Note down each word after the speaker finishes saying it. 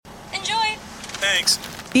Thanks.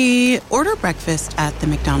 Order breakfast at the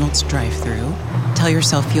McDonald's drive-thru. Tell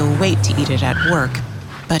yourself you'll wait to eat it at work,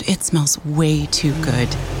 but it smells way too good.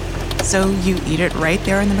 So you eat it right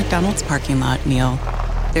there in the McDonald's parking lot meal.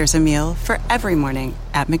 There's a meal for every morning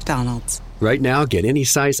at McDonald's. Right now, get any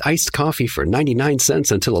size iced coffee for 99 cents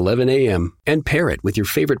until 11 a.m. And pair it with your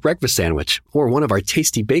favorite breakfast sandwich or one of our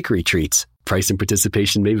tasty bakery treats. Price and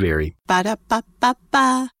participation may vary.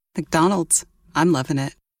 Ba-da-ba-ba-ba. McDonald's. I'm loving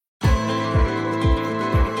it.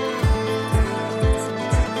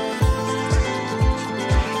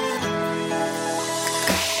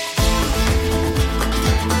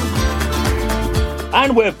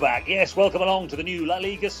 And we're back. Yes, welcome along to the new La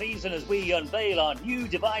Liga season as we unveil our new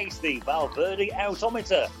device, the Valverde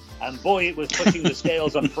Autometer. And boy, it was pushing the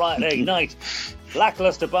scales on Friday night.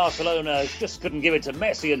 Lacklustre Barcelona just couldn't give it to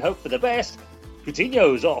Messi and hope for the best.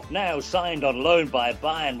 Coutinho's off now, signed on loan by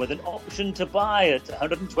Bayern with an option to buy at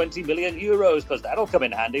 120 million euros, because that'll come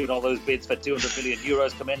in handy when all those bids for 200 million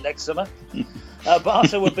euros come in next summer.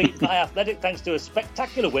 Barca were beaten by Athletic thanks to a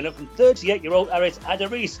spectacular winner from 38-year-old Aris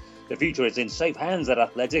Adariz. The future is in safe hands at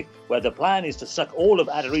Athletic, where the plan is to suck all of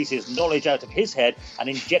Adariz's knowledge out of his head and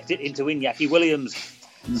inject it into Iñaki Williams.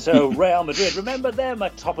 So Real Madrid, remember them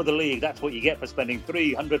at top of the league. That's what you get for spending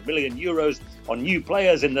 300 million euros on new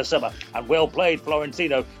players in the summer. And well played,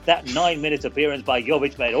 Florentino. That 9-minute appearance by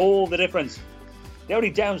Jovic made all the difference. The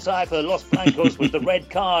only downside for the Los Blancos was the red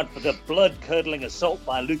card for the blood-curdling assault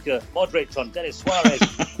by Luka Modric on Denis Suarez.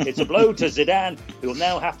 It's a blow to Zidane, who will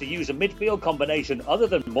now have to use a midfield combination other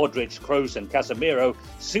than Modric, Kroos and Casemiro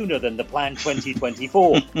sooner than the planned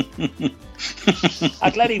 2024.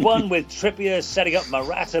 Atleti won with Trippier setting up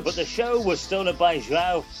Morata, but the show was stolen by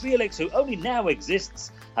Joao Felix, who only now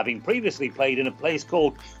exists, having previously played in a place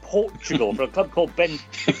called Portugal for a club called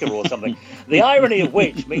Benfica or something. The irony of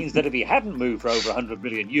which means that if he hadn't moved for over 100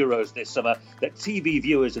 million euros this summer, that TV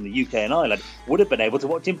viewers in the UK and Ireland would have been able to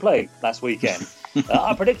watch him play last weekend.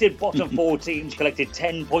 Our predicted bottom four teams collected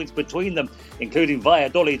 10 points between them, including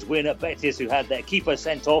Valladolid's win at Betis, who had their keeper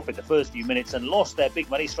sent off in the first few minutes and lost their big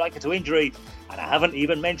money striker to injury. And I haven't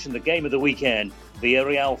even mentioned the game of the weekend,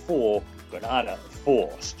 Villarreal 4, Granada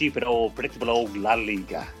 4. Stupid old, predictable old La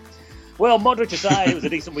Liga. Well, Modric aside, it was a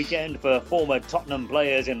decent weekend for former Tottenham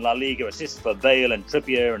players in La Liga, assists for Bale and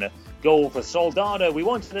Trippier and a goal for Soldado. We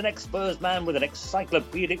wanted an ex-Spurs man with an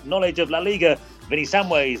encyclopedic knowledge of La Liga. Vinny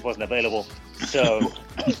Samways wasn't available, so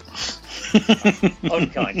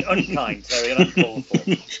unkind, Terry, and uncalled for.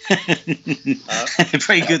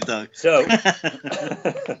 Very good though. So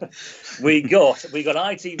we got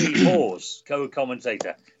ITV4's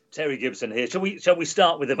co-commentator Terry Gibson here. Shall we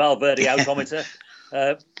start with the Valverde Autometer?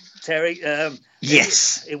 Terry,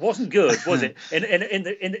 yes, it wasn't good, was it?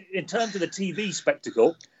 In terms of the TV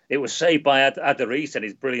spectacle, it was saved by Adariz and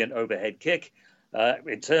his brilliant overhead kick.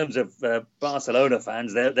 In terms of Barcelona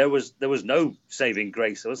fans, there was no saving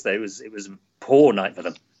grace, was there? It was a poor night for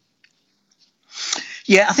them.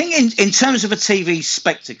 Yeah, I think in terms of a TV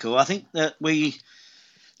spectacle, I think that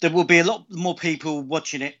there will be a lot more people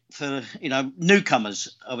watching it for,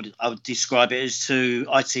 newcomers. I would describe it as to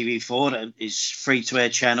ITV4, that is free-to-air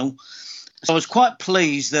channel. So I was quite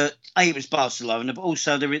pleased that it was Barcelona, but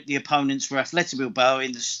also the opponents were Athletic Bilbao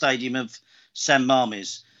in the stadium of San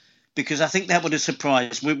Mamés, because I think that would have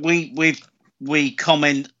surprised. We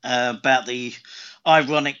comment about the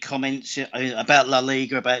ironic comments about La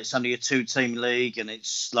Liga, about it's only a two-team league and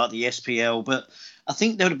it's like the SPL, but I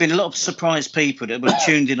think there would have been a lot of surprised people that would have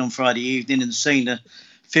tuned in on Friday evening and seen the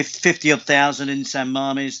 50-odd thousand in San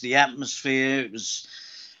Mamés, the atmosphere. It was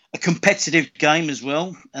a competitive game as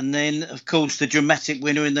well. And then, of course, the dramatic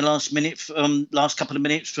winner in the last couple of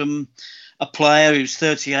minutes from a player who's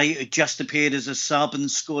 38, who just appeared as a sub and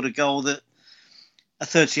scored a goal that a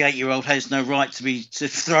 38-year-old has no right to be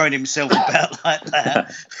throwing himself about like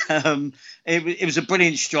that. It was a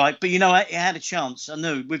brilliant strike, but it had a chance. I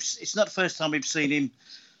know it's not the first time we've seen him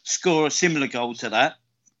score a similar goal to that.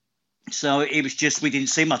 So it was just we didn't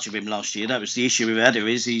see much of him last year. That was the issue with Adder,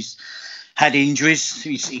 is he's had injuries.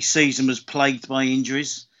 His season was plagued by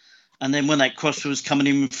injuries. And then when that cross was coming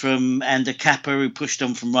in from Ander Kappa, who pushed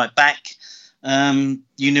on from right back,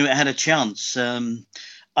 you knew it had a chance.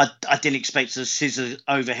 I didn't expect a scissor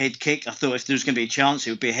overhead kick. I thought if there was going to be a chance, it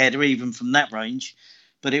would be a header even from that range.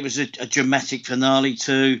 But it was a dramatic finale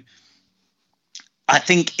too. I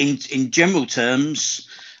think in general terms,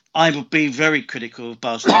 I would be very critical of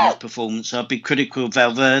Barcelona's performance. I'd be critical of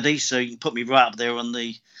Valverde, so you can put me right up there on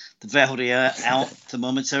the Valverde out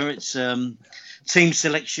thermometer. It's team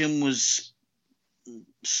selection was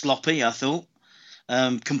sloppy, I thought,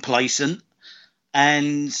 complacent,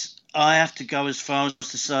 and I have to go as far as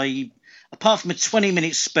to say apart from a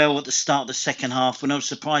 20-minute spell at the start of the second half when I was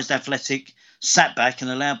surprised Athletic sat back and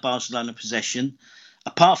allowed Barcelona possession,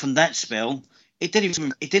 apart from that spell, it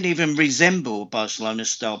didn't even resemble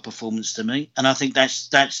Barcelona-style performance to me. And I think that's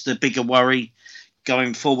the bigger worry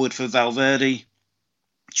going forward for Valverde.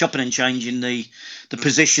 Chopping and changing the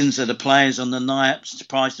positions of the players on the night.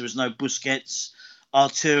 Surprised there was no Busquets.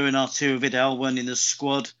 Arturo Vidal weren't in the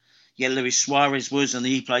squad. Yet Luis Suarez was, and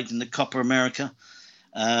he played in the Copa America.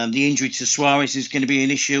 The injury to Suarez is going to be an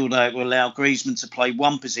issue, although it will allow Griezmann to play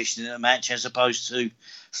one position in a match as opposed to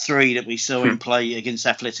 3 that we saw him play against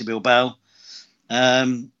Athletic Bilbao.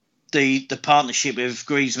 The partnership with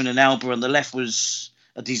Griezmann and Alba on the left was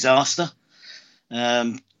a disaster.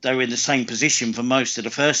 They were in the same position for most of the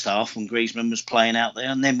first half when Griezmann was playing out there,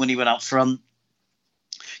 and then when he went up front,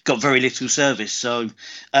 got very little service. So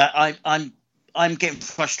I'm getting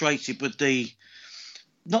frustrated with the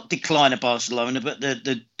not decline of Barcelona, but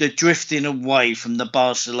the drifting away from the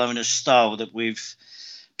Barcelona style that we've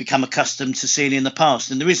become accustomed to seeing in the past.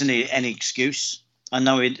 And there isn't any excuse. I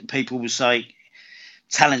know people will say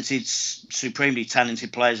supremely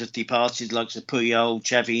talented players have departed, like Puyol,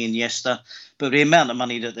 Xavi, Iniesta, but the amount of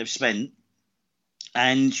money that they've spent,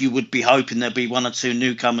 and you would be hoping there'd be 1 or 2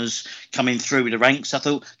 newcomers coming through the ranks. I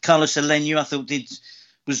thought Carlos Aleño,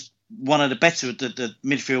 was one of the better of the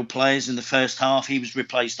midfield players in the first half. He was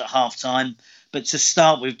replaced at half-time. But to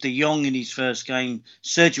start with, De Jong in his first game,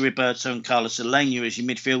 Sergio Roberto and Carlos Aleño as your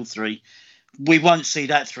midfield 3, we won't see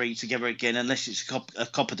that 3 together again unless it's a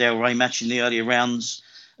Copa del Rey match in the earlier rounds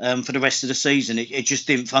for the rest of the season. It just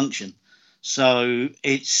didn't function. So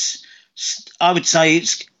I would say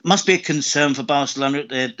it must be a concern for Barcelona.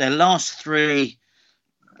 Their last 3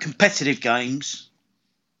 competitive games,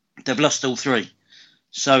 they've lost all 3.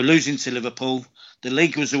 So losing to Liverpool, the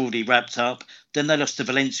league was already wrapped up. Then they lost to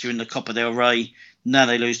Valencia in the Copa del Rey. Now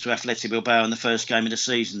they lose to Athletic Bilbao in the first game of the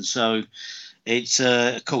season. So it's,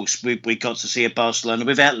 of course, we got to see a Barcelona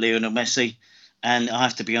without Lionel Messi. And I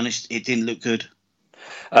have to be honest, it didn't look good.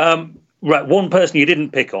 Right, one person you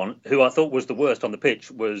didn't pick on, who I thought was the worst on the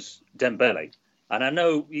pitch, was Dembele. And I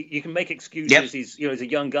know you can make excuses. Yep. He's a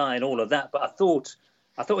young guy and all of that, but I thought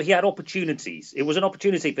he had opportunities. It was an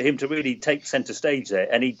opportunity for him to really take centre stage there,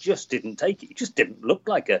 and he just didn't take it. He just didn't look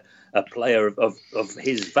like a player of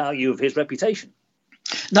his value, of his reputation.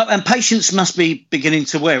 No, and patience must be beginning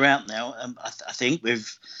to wear out now, I think,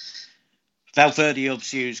 with Valverde,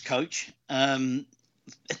 obviously, as coach.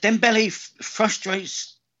 Dembele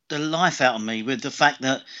frustrates the life out of me with the fact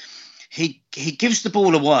that he gives the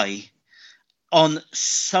ball away on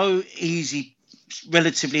so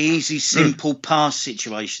relatively easy, simple pass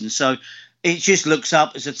situations. So it just looks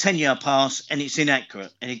up as a 10-yard pass and it's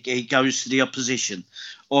inaccurate and it goes to the opposition.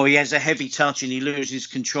 Or he has a heavy touch and he loses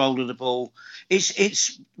control of the ball.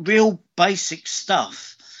 It's real basic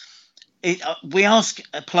stuff. We ask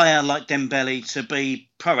a player like Dembele to be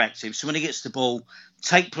proactive. So when he gets the ball,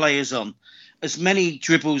 take players on. As many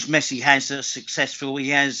dribbles Messi has that are successful, he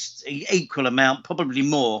has an equal amount, probably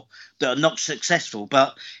more, that are not successful.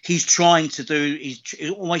 But he's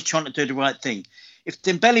always trying to do the right thing. If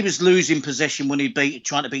Dembele was losing possession when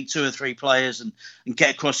trying to beat 2 or 3 players and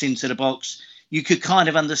get across into the box, you could kind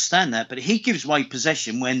of understand that. But he gives away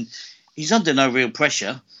possession when he's under no real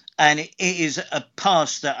pressure. And it is a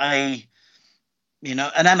pass that an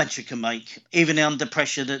amateur can make, even under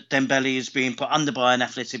pressure that Dembele is being put under by an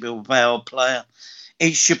Athletic Bilbao player.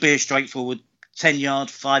 It should be a straightforward 10-yard,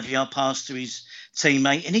 5-yard pass to his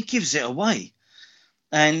teammate, and he gives it away.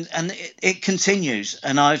 And it continues.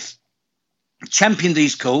 And I've championed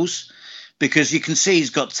these calls because you can see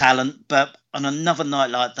he's got talent, but on another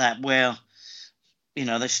night like that where,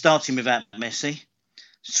 they're starting without Messi,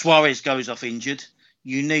 Suarez goes off injured,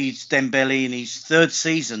 you need Dembele in his 3rd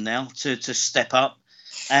season now to step up,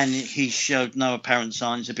 and he showed no apparent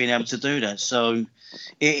signs of being able to do that. So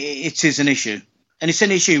it is an issue. And it's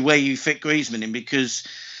an issue where you fit Griezmann in, because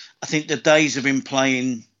I think the days of him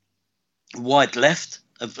playing wide left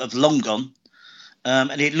have long gone.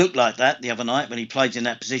 And it looked like that the other night when he played in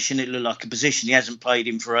that position. It looked like a position he hasn't played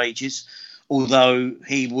in for ages. Although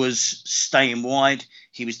he was staying wide,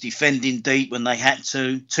 he was defending deep when they had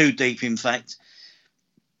to, too deep, in fact.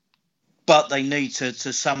 But they need to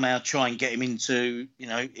somehow try and get him into,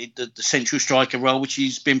 the central striker role, which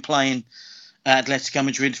he's been playing at Atletico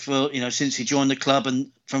Madrid for, since he joined the club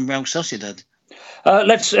and from Real Sociedad.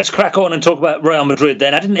 Let's crack on and talk about Real Madrid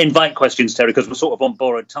then. I didn't invite questions, Terry, because we're sort of on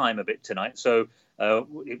borrowed time a bit tonight. So we're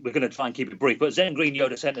going to try and keep it brief. But Zen Green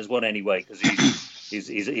Yoda sent us one anyway, because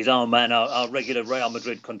he's our man, our regular Real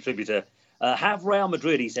Madrid contributor. Have Real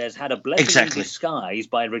Madrid, he says, had a blessing in disguise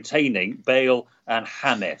by retaining Bale and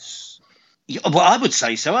James? Well, I would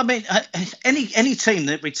say so. I mean, any team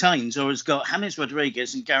that retains or has got James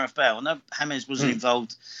Rodriguez and Gareth Bale. I know James wasn't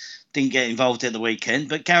involved, didn't get involved at the weekend,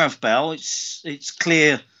 but Gareth Bale, it's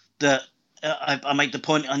clear that I made the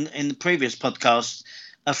point in the previous podcast,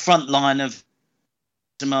 a front line of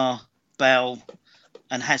Benzema, Bale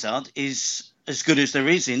and Hazard is as good as there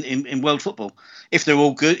is in world football, if they're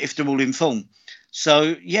all good, if they're all in form.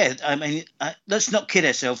 So, yeah, I mean, let's not kid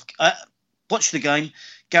ourselves. Watch the game.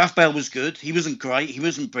 Gareth Bale was good. He wasn't great. He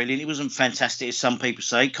wasn't brilliant. He wasn't fantastic, as some people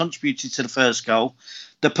say. Contributed to the first goal.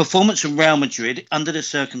 The performance from Real Madrid, under the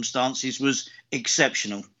circumstances, was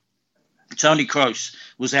exceptional. Toni Kroos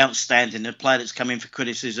was outstanding, a player that's come in for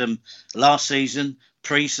criticism last season,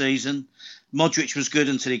 pre-season. Modric was good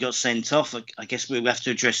until he got sent off. I guess we'll have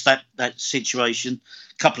to address that situation.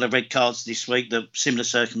 A couple of red cards this week, the similar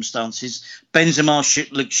circumstances.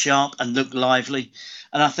 Benzema looked sharp and looked lively.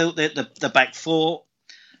 And I thought that the back four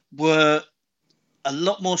were a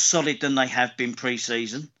lot more solid than they have been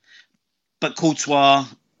pre-season. But Courtois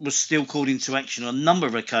was still called into action on a number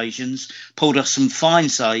of occasions, pulled off some fine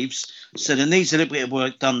saves. So there needs a little bit of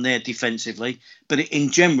work done there defensively. But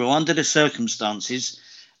in general, under the circumstances,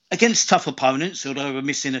 against tough opponents, although we're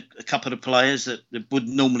missing a couple of players that would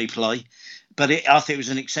normally play. But I think it was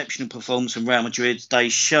an exceptional performance from Real Madrid. They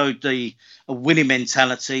showed a winning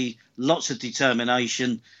mentality, lots of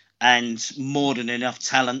determination, and more than enough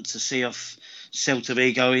talent to see off Celta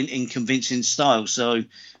Vigo in convincing style. So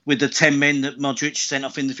with the 10 men that Modric sent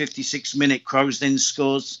off in the 56th minute, Kroos then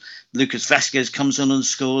scores, Lucas Vazquez comes on and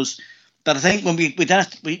scores. But I think when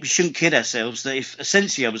we shouldn't kid ourselves that if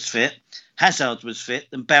Asensio was fit, Hazard was fit,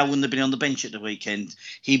 then Bale wouldn't have been on the bench at the weekend.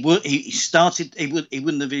 He wouldn't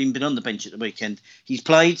have even been on the bench at the weekend. He's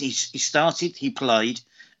played, he started, he played,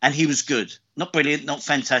 and he was good. Not brilliant, not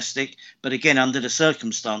fantastic, but again, under the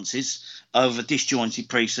circumstances of a disjointed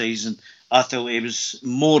pre-season, I thought it was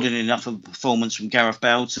more than enough of a performance from Gareth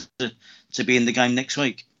Bale to be in the game next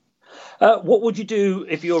week. What would you do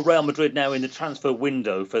if you're Real Madrid now in the transfer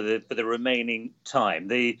window for the remaining time?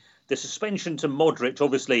 The suspension to Modric,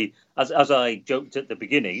 obviously, as I joked at the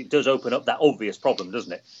beginning, it does open up that obvious problem,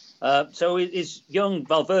 doesn't it? So is young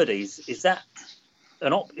Valverde, is that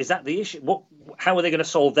the issue? How are they going to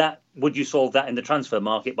solve that? Would you solve that in the transfer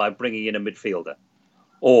market by bringing in a midfielder?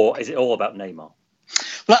 Or is it all about Neymar?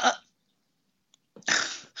 Well,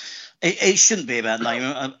 it shouldn't be about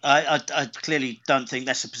Neymar. I clearly don't think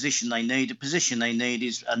that's a position they need. The position they need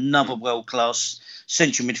is another world-class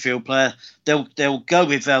central midfield player. They'll go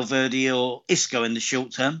with Valverde or Isco in the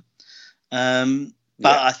short term. But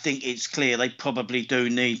I think it's clear they probably do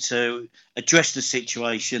need to address the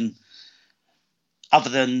situation. Other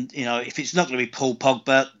than, if it's not going to be Paul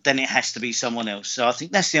Pogba, then it has to be someone else. So I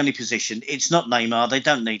think that's the only position. It's not Neymar. They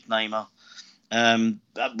don't need Neymar.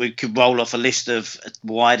 We could roll off a list of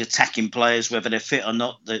wide attacking players, whether they're fit or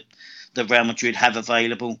not, that Real Madrid have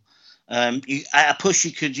available. At a push,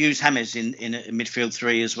 you could use James in a midfield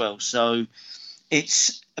three as well. So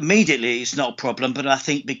it's not a problem, but I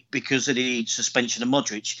think because of the suspension of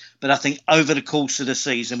Modric. But I think over the course of the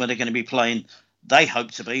season, when they're going to be playing, they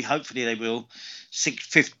hope to be, hopefully they will,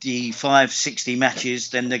 55, 60 matches,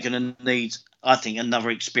 then they're going to need, I think, another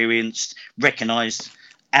experienced, recognised,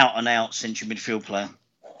 out-and-out central midfield player.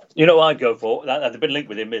 You know, I'd go for that. They've been linked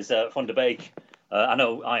with him is Van der Beek. I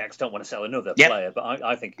know Ajax don't want to sell another player, but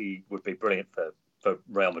I think he would be brilliant for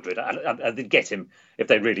Real Madrid. And they'd get him if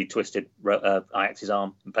they really twisted Ajax's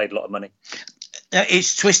arm and paid a lot of money.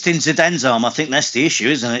 It's twisting Zidane's arm. I think that's the issue,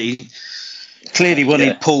 isn't it? He clearly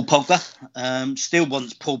wanted Paul Pogba. Still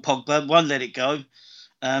wants Paul Pogba. Won't let it go.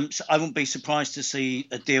 So I wouldn't be surprised to see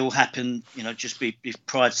a deal happen, just be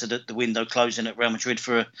prior to the window closing at Real Madrid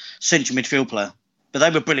for a central midfield player. But they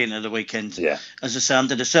were brilliant at the weekend. Yeah. As I say,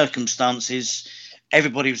 under the circumstances,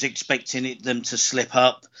 everybody was expecting them to slip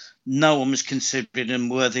up. No one was considering them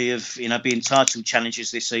worthy of, being title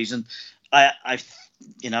challengers this season. And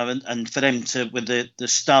for them to, with the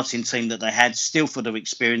starting team that they had, still full of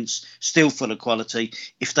experience, still full of quality,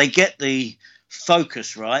 if they get the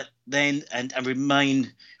focus right, then and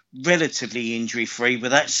remain relatively injury free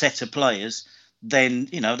with that set of players, then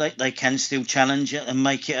they can still challenge it and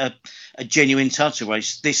make it a genuine title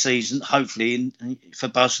race this season, hopefully for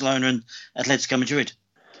Barcelona and Atletico Madrid.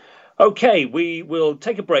 Okay, we will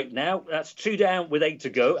take a break now. That's 2 down with 8 to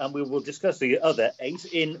go, and we will discuss the other 8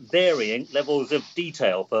 in varying levels of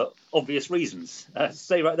detail for obvious reasons.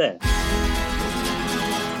 Stay right there.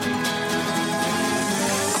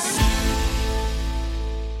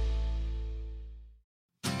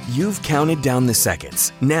 You've counted down the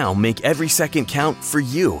seconds. Now make every second count for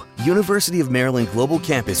you. University of Maryland Global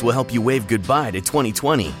Campus will help you wave goodbye to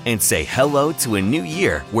 2020 and say hello to a new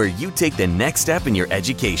year where you take the next step in your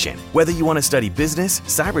education. Whether you want to study business,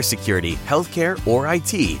 cybersecurity, healthcare, or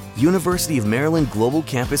IT, University of Maryland Global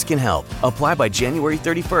Campus can help. Apply by January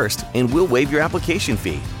 31st and we'll waive your application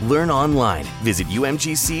fee. Learn online. Visit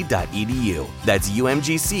umgc.edu. That's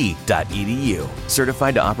umgc.edu.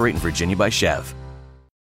 Certified to operate in Virginia by Chev.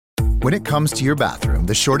 When it comes to your bathroom,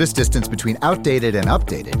 the shortest distance between outdated and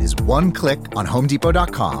updated is one click on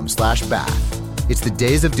homedepot.com/bath. It's the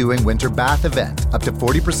Days of Doing Winter Bath event. Up to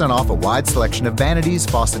 40% off a wide selection of vanities,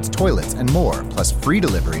 faucets, toilets, and more, plus free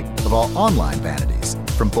delivery of all online vanities.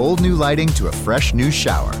 From bold new lighting to a fresh new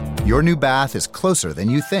shower, your new bath is closer than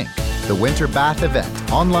you think. The Winter Bath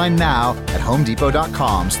event, online now at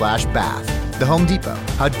homedepot.com/bath. The Home Depot,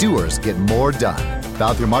 how doers get more done.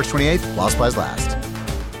 Valid through March 28th, while supplies last.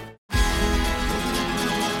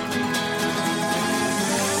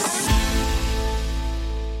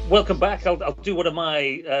 Welcome back. I'll do one of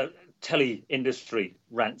my telly industry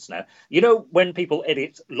rants now. You know, when people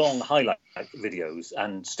edit long highlight videos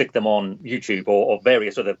and stick them on YouTube or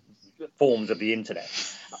various other forms of the internet,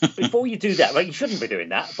 before you do that, right, you shouldn't be doing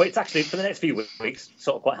that, but it's actually, for the next few weeks,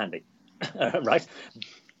 sort of quite handy, right?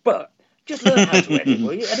 But just learn how to edit,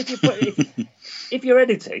 will you? And if you're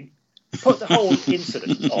editing, put the whole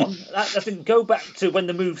incident on. That doesn't go back to when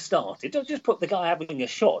the move started. Don't just put the guy having a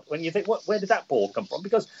shot when you think, where did that ball come from?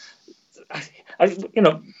 Because,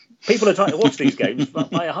 people are trying to watch these games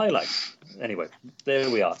via highlights. Anyway, there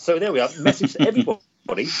we are. So there we are. Message to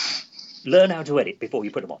everybody: learn how to edit before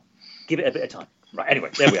you put them on. Give it a bit of time. Right. Anyway,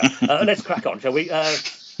 there we are. Let's crack on, shall we?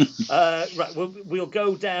 Right, we'll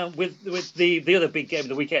go down with the other big game of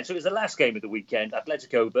the weekend. So it was the last game of the weekend,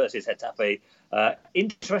 Atletico versus Getafe.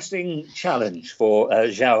 Interesting challenge for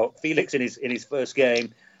Joao Felix in his first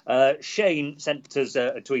game. Shane sent us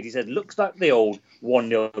a tweet. He said, looks like the old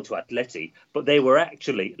 1-0 to Atleti, but they were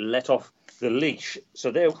actually let off the leash.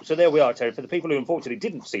 So there we are, Terry. For the people who unfortunately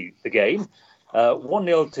didn't see the game,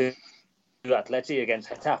 1-0 to Atleti against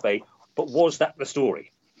Getafe, but was that the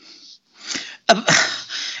story?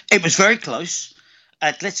 It was very close.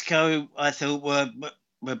 Atletico, I thought, were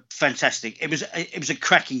fantastic. It was a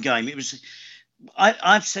cracking game.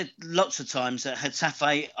 I've said lots of times that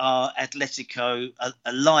Getafe are Atletico, a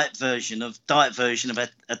diet version of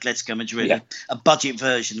Atletico Madrid, yeah. A budget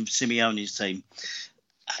version of Simeone's team.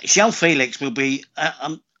 Joao Felix will be.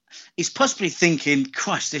 He's possibly thinking,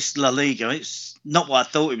 Christ, this La Liga, it's not what I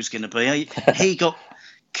thought it was going to be. He got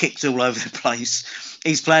kicked all over the place.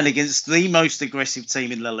 He's playing against the most aggressive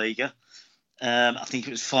team in La Liga. I think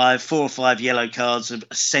it was 4 or 5 yellow cards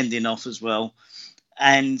sending off as well.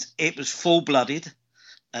 And it was full-blooded.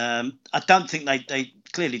 I don't think they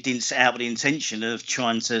clearly didn't set out with the intention of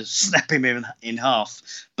trying to snap him in half.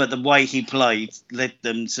 But the way he played led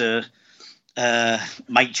them to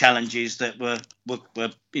make challenges that were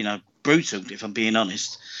brutal, if I'm being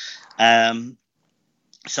honest. So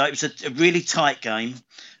it was a really tight game.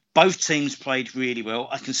 Both teams played really well.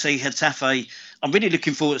 I can see Getafe. I'm really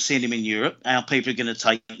looking forward to seeing them in Europe, how people are going to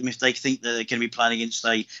take them if they think that they're going to be playing against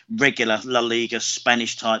a regular La Liga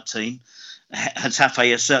Spanish type team.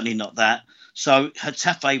 Getafe are certainly not that. So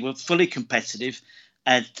Getafe were fully competitive,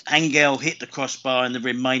 and Angel hit the crossbar in the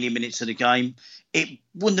remaining minutes of the game. It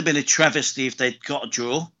wouldn't have been a travesty if they'd got a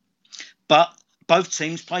draw, but both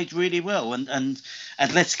teams played really well, and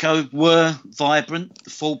Atletico were vibrant. The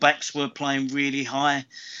fullbacks were playing really high.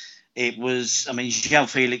 It was, Joao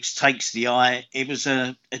Felix takes the eye. It was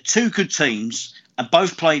a two good teams, and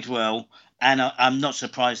both played well. And I'm not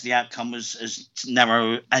surprised the outcome was as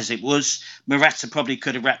narrow as it was. Morata probably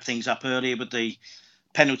could have wrapped things up earlier with the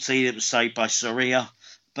penalty that was saved by Soria.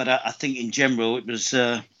 But I think in general it was,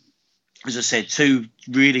 as I said, two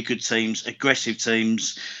really good teams, aggressive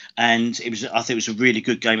teams. And I think it was a really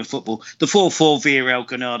good game of football. The 4-4 Villarreal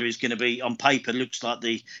Granada is going to be, on paper, looks like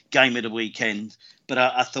the game of the weekend. But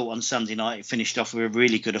I thought on Sunday night it finished off with a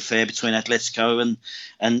really good affair between Atletico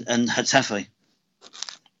and Getafe.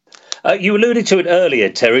 You alluded to it earlier,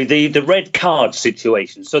 Terry, the red card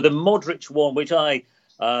situation. So the Modric one, which I,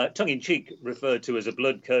 tongue-in-cheek, referred to as a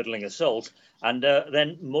blood-curdling assault, and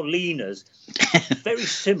then Molina's, very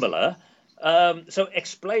similar. So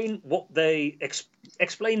explain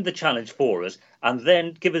explain the challenge for us, and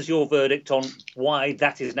then give us your verdict on why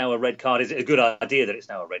that is now a red card. Is it a good idea that it's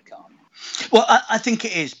now a red card? Well, I think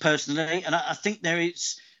it is, personally, and I think there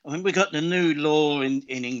is. We got the new law in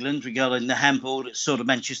England regarding the handball that sort of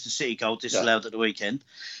Manchester City goal disallowed at the weekend.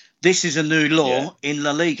 This is a new law in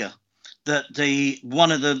La Liga. that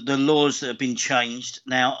one of the laws that have been changed.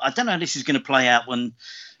 Now, I don't know how this is going to play out when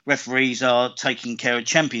referees are taking care of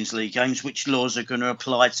Champions League games, which laws are going to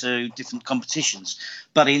apply to different competitions.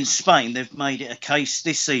 But in Spain, they've made it a case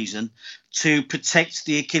this season to protect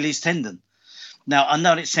the Achilles tendon. Now, I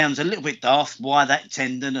know it sounds a little bit daft, why that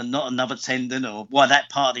tendon and not another tendon, or why that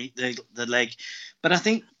part of the leg. But I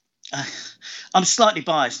think I'm slightly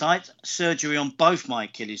biased. I had surgery on both my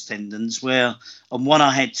Achilles tendons, where on one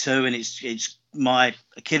I had two, and it's my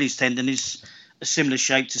Achilles tendon is a similar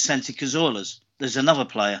shape to Santi Cazorla's. There's another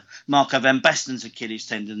player, Marco van Basten's Achilles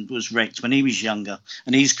tendon was wrecked when he was younger,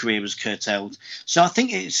 and his career was curtailed. So I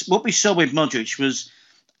think it's what we saw with Modric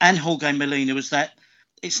and Jorge Molina was that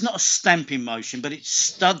it's not a stamping motion, but it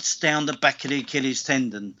studs down the back of the Achilles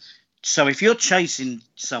tendon. So if you're chasing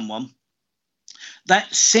someone,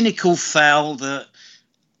 that cynical foul that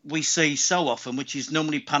we see so often, which is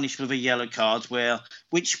normally punished with a yellow card,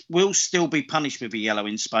 which will still be punished with a yellow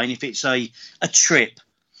in Spain if it's a trip.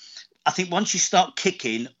 I think once you start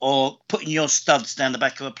kicking or putting your studs down the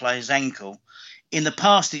back of a player's ankle, in the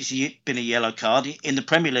past it's been a yellow card. In the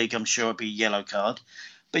Premier League, I'm sure it'll be a yellow card.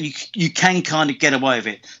 But you can kind of get away with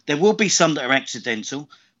it. There will be some that are accidental,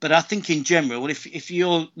 but I think in general, if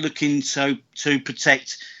you're looking to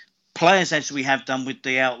protect players as we have done with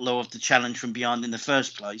the outlaw of the challenge from behind in the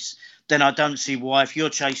first place, then I don't see why, if you're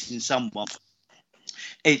chasing someone,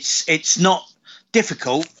 it's not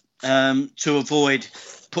difficult to avoid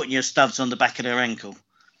putting your studs on the back of their ankle.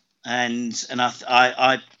 And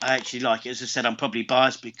I actually like it. As I said, I'm probably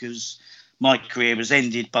biased because my career was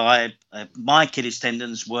ended by my Achilles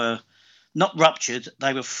tendons were not ruptured,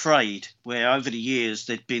 they were frayed, where over the years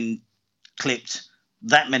they'd been clipped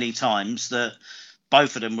that many times that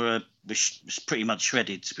both of them were pretty much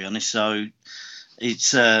shredded, to be honest. So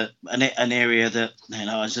it's an area that,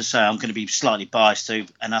 as I say, I'm going to be slightly biased to.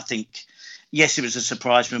 And I think, yes, it was a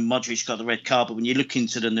surprise when Modric got the red card, but when you look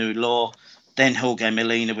into the new law, then Jorge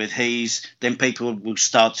Molina with his, then people will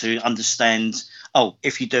start to understand,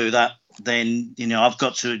 if you do that, then, I've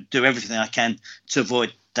got to do everything I can to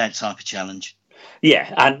avoid that type of challenge.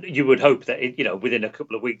 Yeah, and you would hope that, within a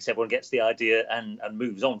couple of weeks, everyone gets the idea and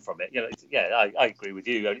moves on from it. I agree with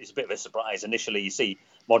you. It's a bit of a surprise. Initially, you see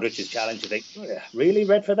Modric's challenge, you think, really,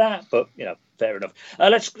 red for that? But, fair enough.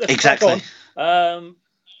 Let's exactly. Crack on.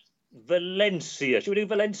 Valencia. Should we do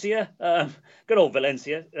Valencia? Good old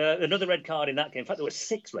Valencia. Another red card in that game. In fact, there were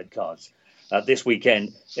 6 red cards this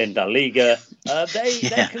weekend in La Liga. They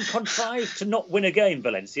can contrive to not win a game,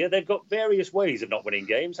 Valencia. They've got various ways of not winning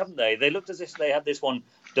games, haven't they? They looked as if they had this one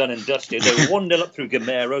done and dusted. They were 1-0 up through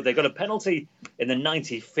Gamero. They got a penalty in the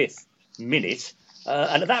 95th minute.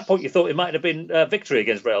 And at that point, you thought it might have been a victory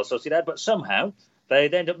against Real Sociedad, but somehow they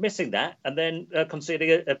end up missing that and then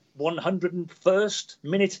conceding a 101st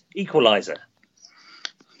minute equaliser.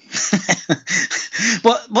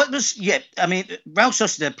 Real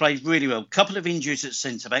Sociedad played really well. A couple of injuries at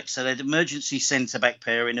centre-back, so they had emergency centre-back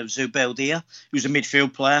pairing of Zubeldia, who's a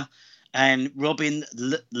midfield player, and Robin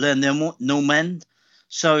Lenormand.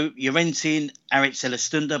 So Llorente and Aritz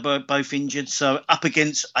Elastunda both injured. So up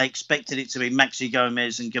against, I expected it to be Maxi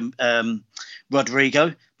Gomez and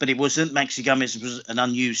Rodrigo, but it wasn't. Maxi Gomez was an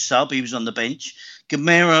unused sub. He was on the bench.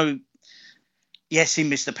 Gamero, yes, he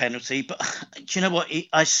missed the penalty, but do you know what?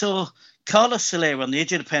 I saw Carlos Soler on the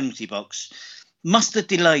edge of the penalty box must have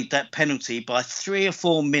delayed that penalty by 3 or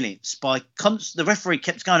 4 minutes. The referee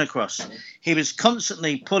kept going across. He was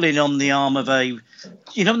constantly pulling on the arm of when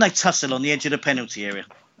they tussle on the edge of the penalty area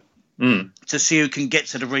to see who can get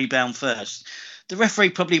to the rebound first. The referee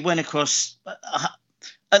probably went across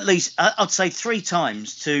at least, I'd say 3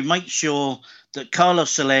 times to make sure that Carlos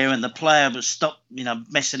Soler and the player would stop,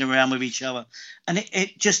 messing around with each other. And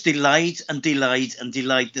it just delayed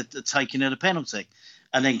the taking of the penalty.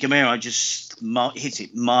 And then Gamero just hit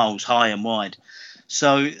it miles high and wide.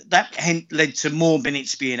 So that led to more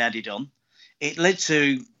minutes being added on. It led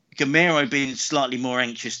to Gamero being slightly more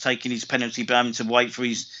anxious, taking his penalty, but having to wait for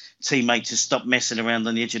his teammate to stop messing around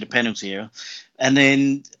on the edge of the penalty area. And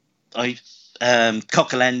then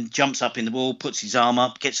Coquelin jumps up in the wall, puts his arm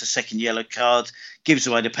up, gets a second yellow card, gives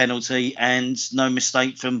away the penalty, and no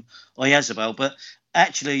mistake from Oyarzabal. But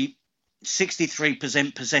actually,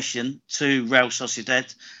 63% possession to Real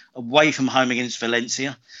Sociedad away from home against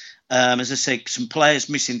Valencia. As I said, some players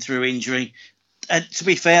missing through injury. And to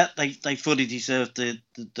be fair, they fully deserved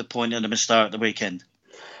the point at the start of the weekend.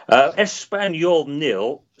 Espanyol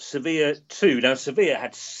 0, Sevilla 2. Now, Sevilla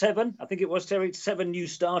had 7 new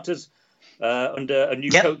starters under a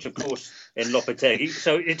new coach, of course, in Lopetegui.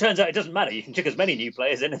 So it turns out it doesn't matter. You can chuck as many new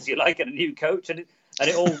players in as you like and a new coach, and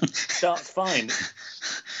it all starts fine.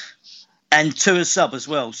 And 2 as sub as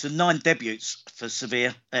well. So 9 debuts for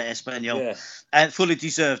Sevilla at Espanyol. And fully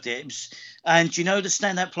deserved it. And do you know the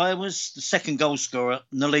standout player was the second goal scorer,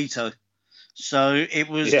 Nolito. So it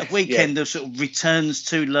was a weekend of sort of returns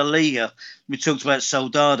to La Liga. We talked about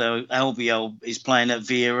Soldado. Albiol is playing at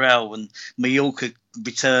Villarreal, and Mallorca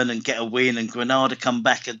return and get a win, and Granada come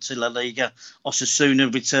back into La Liga.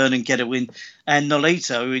 Osasuna return and get a win. And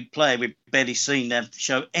Nolito, who'd play, we've barely seen them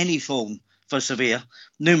show any form for Sevilla.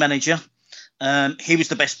 New manager. He was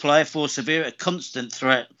the best player for Sevilla, a constant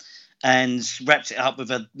threat, and wrapped it up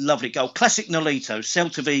with a lovely goal. Classic Nolito,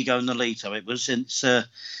 Celta Vigo Nolito it was.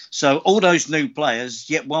 So all those new players,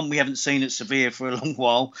 yet one we haven't seen at Sevilla for a long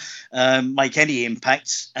while, make any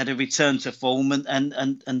impact, had a return to form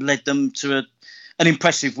and led them to an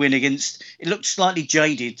impressive win against, it looked slightly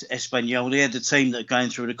jaded Espanyol. They had the team that are going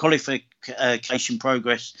through the qualification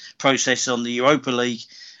process on the Europa League,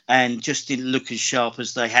 and just didn't look as sharp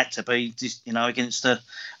as they had to be, against a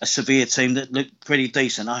Sevilla team that looked pretty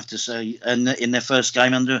decent, I have to say, and in their first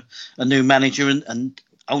game under a new manager and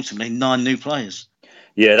ultimately 9 new players.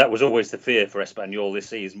 Yeah, that was always the fear for Espanyol this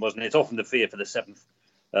season, wasn't it? It's often the fear for the 7th,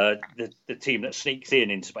 the team that sneaks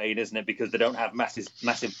in Spain, isn't it? Because they don't have massive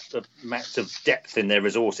amounts of depth in their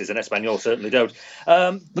resources, and Espanyol certainly don't.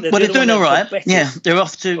 But they're doing all right. Yeah, they're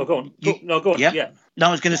off to... Oh, go on. Go on. Yeah. No,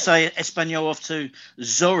 I was going to say Espanyol off to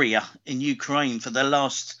Zoria in Ukraine for the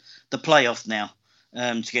playoff now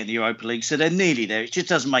to get in the Europa League. So they're nearly there. It just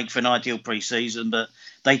doesn't make for an ideal pre-season, but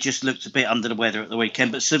they just looked a bit under the weather at the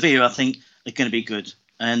weekend. But Sevilla, I think, are going to be good.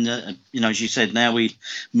 And, as you said, now we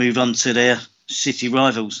move on to their city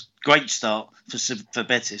rivals. Great start for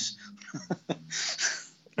Betis.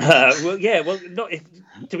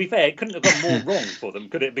 To be fair, it couldn't have gone more wrong for them,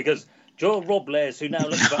 could it? Because Joel Robles, who now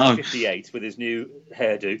looks about 58 with his new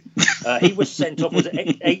hairdo, he was sent off. Was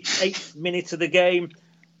it 8th minute of the game?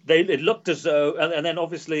 It looked as though, and then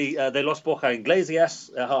obviously they lost Borja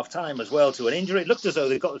Iglesias at half time as well to an injury. It looked as though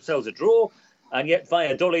they got themselves a draw, and yet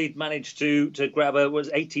Valladolid managed to grab a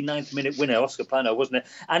 89th minute winner, Oscar Plano, wasn't it?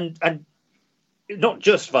 And not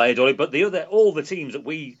just Valladolid, but all the teams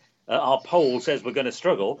that our poll says we're going to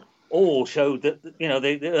struggle, all showed that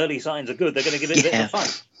the early signs are good. They're going to give it a bit of a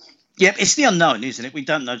fight. Yeah, it's the unknown, isn't it? We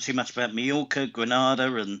don't know too much about Mallorca,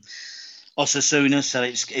 Granada, and Osasuna, so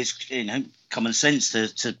it's common sense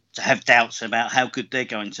to have doubts about how good they're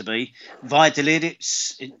going to be. Valladolid,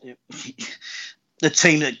 it's the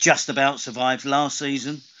team that just about survived last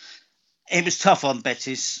season. It was tough on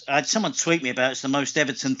Betis. I had someone tweet me about it's the most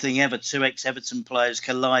Everton thing ever. 2 ex-Everton players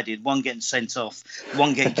collided, one getting sent off,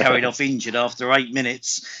 one getting carried off injured after 8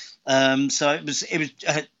 minutes. So it was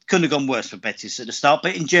couldn't have gone worse for Betis at the start.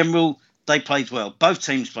 But in general, they played well. Both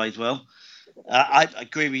teams played well. I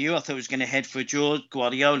agree with you. I thought it was going to head for a draw.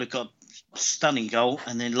 Guardiola got a stunning goal.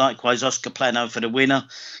 And then likewise, Oscar Plano for the winner.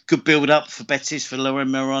 Good build-up for Betis, for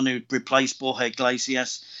Loren Moron, who replaced Borja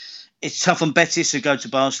Iglesias. It's tough on Betis to go to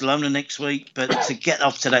Barcelona next week, but to get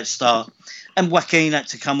off to that start. And Joaquin had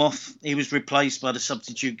to come off. He was replaced by the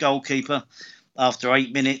substitute goalkeeper after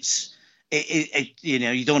 8 minutes.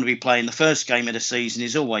 You don't want to be playing the first game of the season.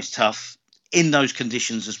 Is always tough in those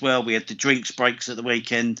conditions as well. We had the drinks breaks at the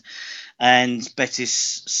weekend, and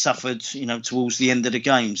Betis suffered, towards the end of the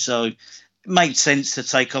game. So it made sense to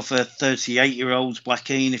take off a 38-year-old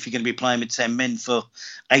Joaquin if you're going to be playing with 10 men for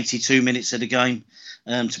 82 minutes of the game,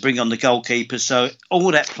 to bring on the goalkeeper. So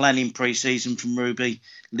all that planning pre-season from Ruby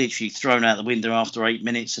literally thrown out the window after 8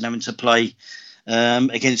 minutes, and having to play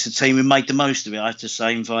against a team who made the most of it, I have to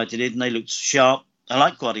say, invited it, and they looked sharp. I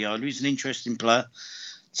like Guardiola. He's an interesting player.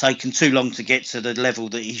 Taken too long to get to the level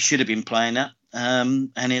that he should have been playing at.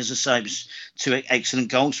 And as I say, it was 2 excellent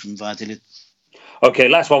goals from Valladolid. Okay,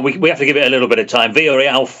 last one. We have to give it a little bit of time.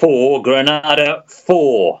 Villarreal 4, Granada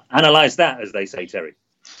 4. Analyse that, as they say, Terry.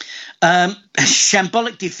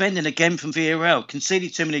 Shambolic defending again from Villarreal.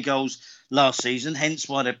 Conceded too many goals last season, hence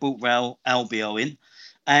why they brought Real Albiol in.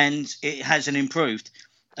 And it hasn't improved.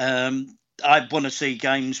 I want to see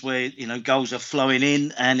games where, goals are flowing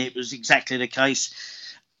in, and it was exactly the case.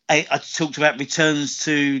 I talked about returns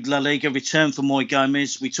to La Liga, return for Moy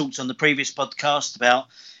Gomez. We talked on the previous podcast about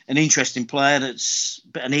an interesting player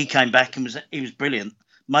and he came back and he was brilliant.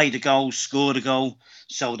 Made a goal, scored a goal.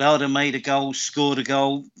 Soldado made a goal, scored a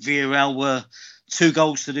goal. Villarreal were 2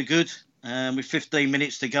 goals to the good with 15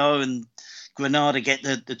 minutes to go, and Granada get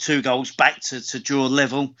the 2 goals back to draw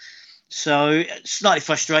level. So slightly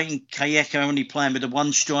frustrating. Calleja only playing with a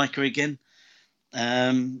 1 striker again.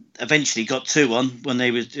 Eventually got 2 on when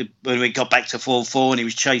we got back to 4-4 and he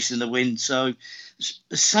was chasing the wind. So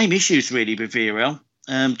the same issues really with Villarreal.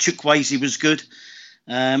 Chukwueze was good.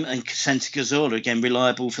 and Santi Cazorla, again,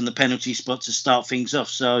 reliable from the penalty spot to start things off.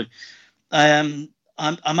 So I'm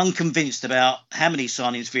unconvinced about how many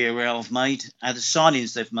signings Villarreal have made, the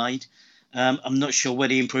signings they've made. I'm not sure where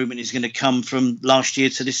the improvement is going to come from last year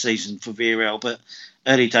to this season for Villarreal, but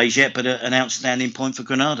early days yet, but an outstanding point for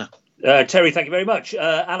Granada. Terry, thank you very much.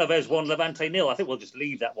 Alaves 1, Levante 0. I think we'll just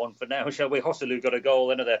leave that one for now, shall we? Joselu got a goal,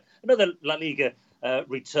 another La Liga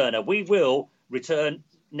returner. We will return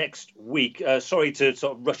next week. Sorry to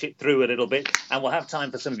sort of rush it through a little bit, and we'll have time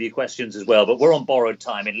for some of your questions as well, but we're on borrowed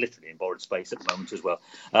time, literally in borrowed space at the moment as well.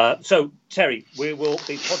 So, Terry, we will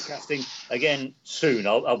be podcasting again soon.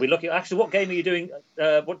 I'll be looking... Actually, what game are you doing?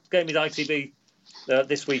 What game is ITV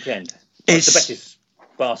this weekend? It's the Betis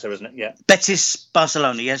Barca, isn't it? Yeah. Betis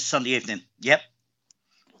Barcelona, yes, Sunday evening. Yep.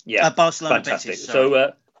 Yeah. Barcelona fantastic. Betis.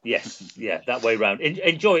 So, yes, yeah, that way round.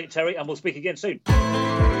 Enjoy it, Terry, and we'll speak again soon.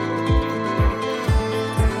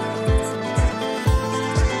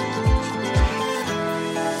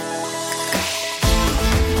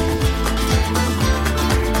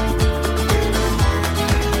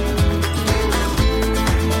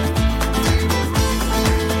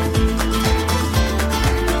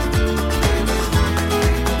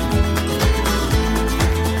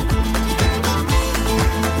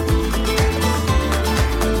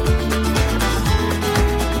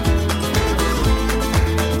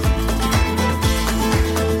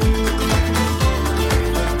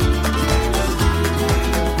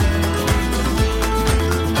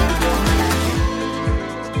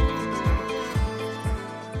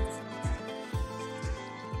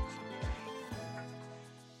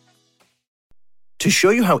 To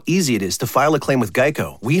show you how easy it is to file a claim with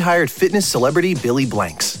Geico, we hired fitness celebrity Billy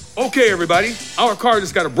Blanks. Okay, everybody, our car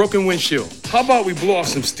just got a broken windshield. How about we blow off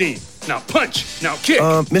some steam? Now punch, now kick.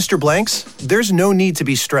 Mr. Blanks, there's no need to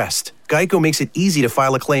be stressed. Geico makes it easy to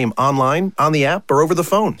file a claim online, on the app, or over the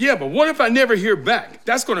phone. Yeah, but what if I never hear back?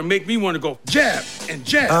 That's going to make me want to go jab and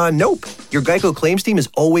jab. Nope. Your Geico claims team is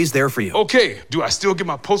always there for you. Okay, do I still get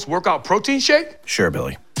my post-workout protein shake? Sure,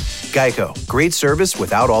 Billy. Geico, great service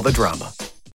without all the drama.